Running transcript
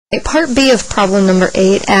Part B of problem number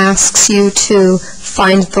 8 asks you to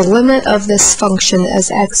find the limit of this function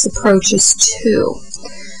as x approaches 2.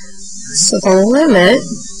 So the limit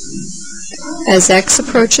as x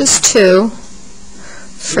approaches 2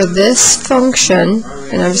 for this function,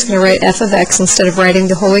 and I'm just going to write f of x instead of writing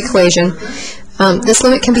the whole equation, this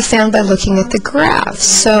limit can be found by looking at the graph.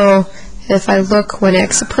 So if I look when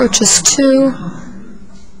x approaches 2,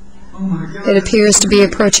 it appears to be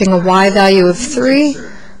approaching a y value of 3.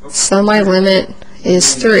 So my limit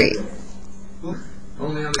is 3.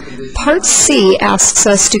 Part C asks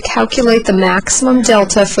us to calculate the maximum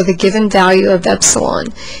delta for the given value of epsilon.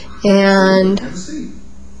 And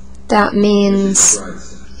that means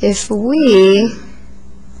if we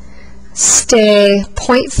stay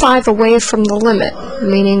 0.5 away from the limit,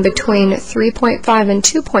 meaning between 3.5 and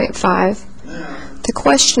 2.5, the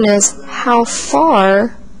question is how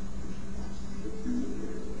far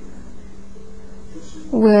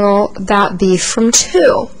will that be from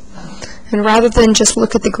 2? And rather than just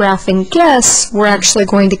look at the graph and guess, we're actually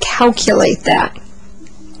going to calculate that.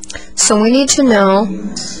 So we need to know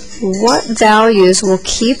what values will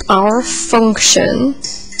keep our function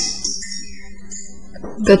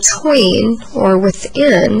between or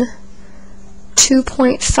within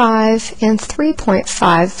 2.5 and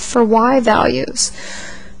 3.5 for y values.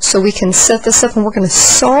 So we can set this up and we're going to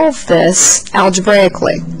solve this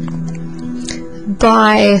algebraically.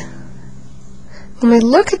 When we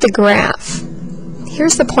look at the graph,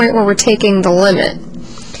 here's the point where we're taking the limit.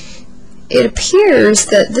 It appears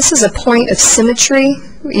that this is a point of symmetry,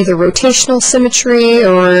 either rotational symmetry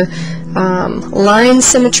or line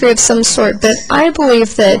symmetry of some sort, but I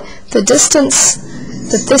believe that the distance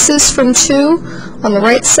that this is from 2 on the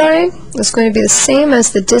right side is going to be the same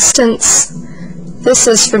as the distance this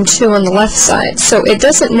is from 2 on the left side. So it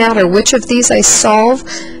doesn't matter which of these I solve.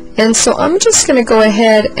 And so I'm just going to go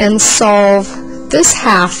ahead and solve this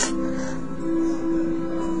half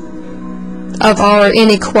of our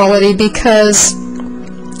inequality because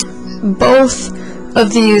both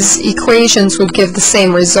of these equations would give the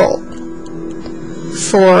same result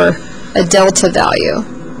for a delta value.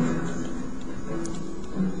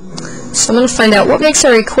 So I'm going to find out what makes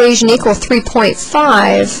our equation equal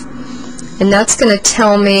 3.5, and that's going to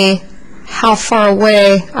tell me how far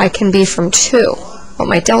away I can be from 2. What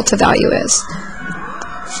my delta value is.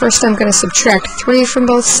 First I'm going to subtract 3 from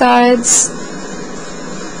both sides.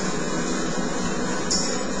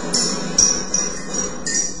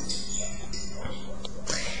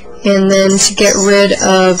 And then to get rid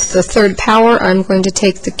of the third power, I'm going to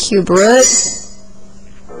take the cube root.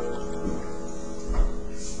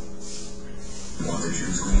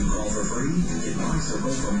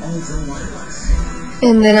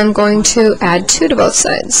 And then I'm going to add 2 to both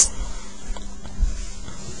sides.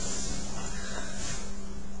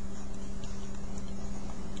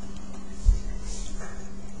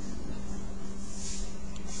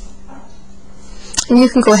 And you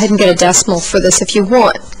can go ahead and get a decimal for this if you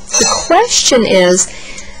want. The question is,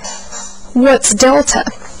 what's delta?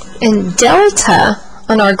 And delta,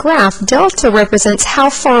 on our graph, delta represents how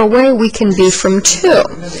far away we can be from 2.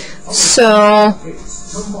 So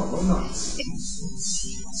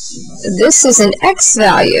this is an x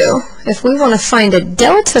value. If we want to find a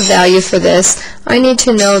delta value for this, I need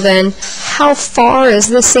to know then how far is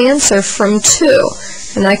this answer from 2.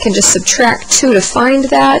 And I can just subtract 2 to find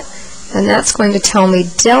that. And that's going to tell me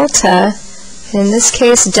delta. In this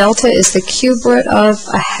case, delta is the cube root of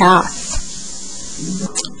a half.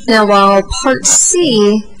 Now, while Part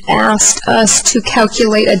C asked us to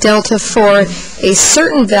calculate a delta for a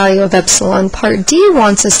certain value of epsilon, Part D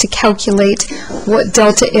wants us to calculate what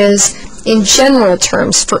delta is in general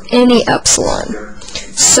terms for any epsilon.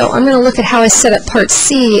 So I'm going to look at how I set up Part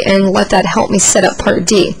C and let that help me set up Part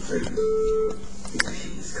D.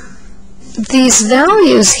 These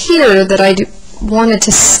values here that I wanted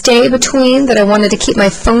to stay between, that I wanted to keep my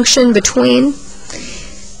function between,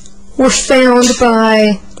 were found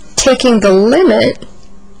by taking the limit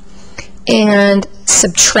and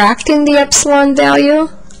subtracting the epsilon value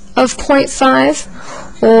of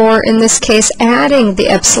 0.5, or in this case, adding the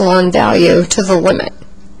epsilon value to the limit.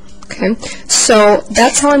 Okay, so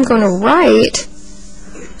that's how I'm going to write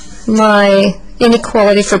my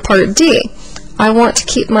inequality for Part D. I want to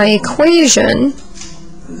keep my equation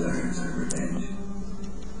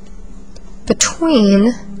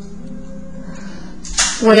between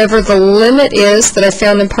whatever the limit is that I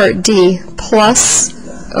found in Part D plus,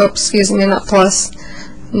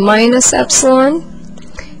 minus epsilon,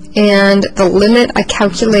 and the limit I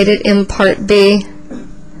calculated in Part B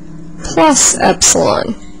plus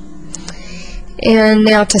epsilon. And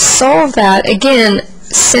now to solve that, again,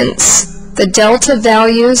 since the delta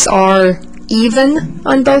values are even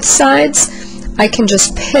on both sides, I can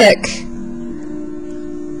just pick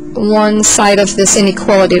one side of this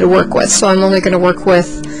inequality to work with. So I'm only going to work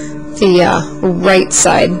with the right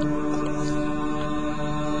side.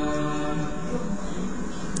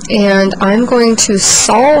 And I'm going to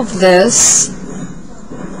solve this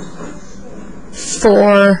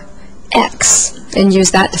for x and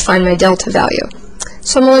use that to find my delta value.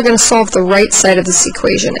 So I'm only going to solve the right side of this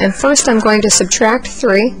equation. And first I'm going to subtract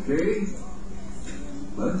 3.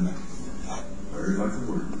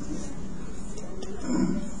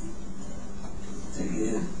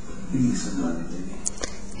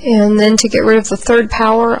 And then to get rid of the third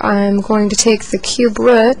power, I'm going to take the cube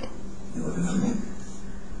root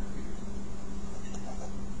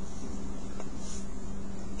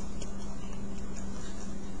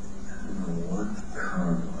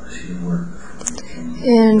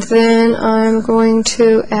and then I'm going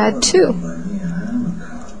to add 2.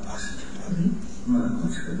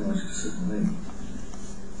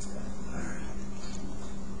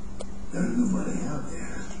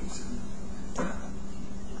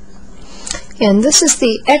 And this is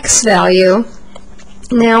the x value.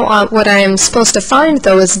 Now what I am supposed to find,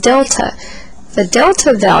 though, is delta. The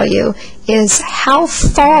delta value is how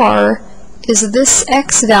far is this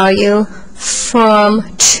x value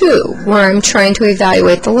from 2, where I'm trying to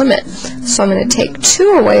evaluate the limit. So I'm going to take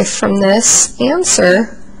 2 away from this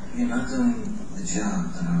answer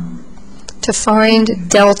to find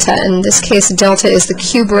delta. In this case, delta is the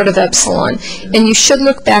cube root of epsilon. And you should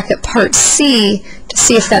look back at part C to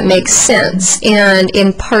see if that makes sense. And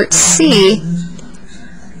in part C,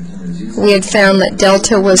 we had found that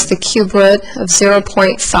delta was the cube root of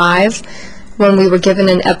 0.5 when we were given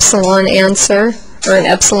an epsilon answer, or an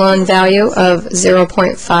epsilon value of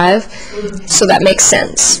 0.5. So that makes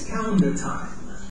sense.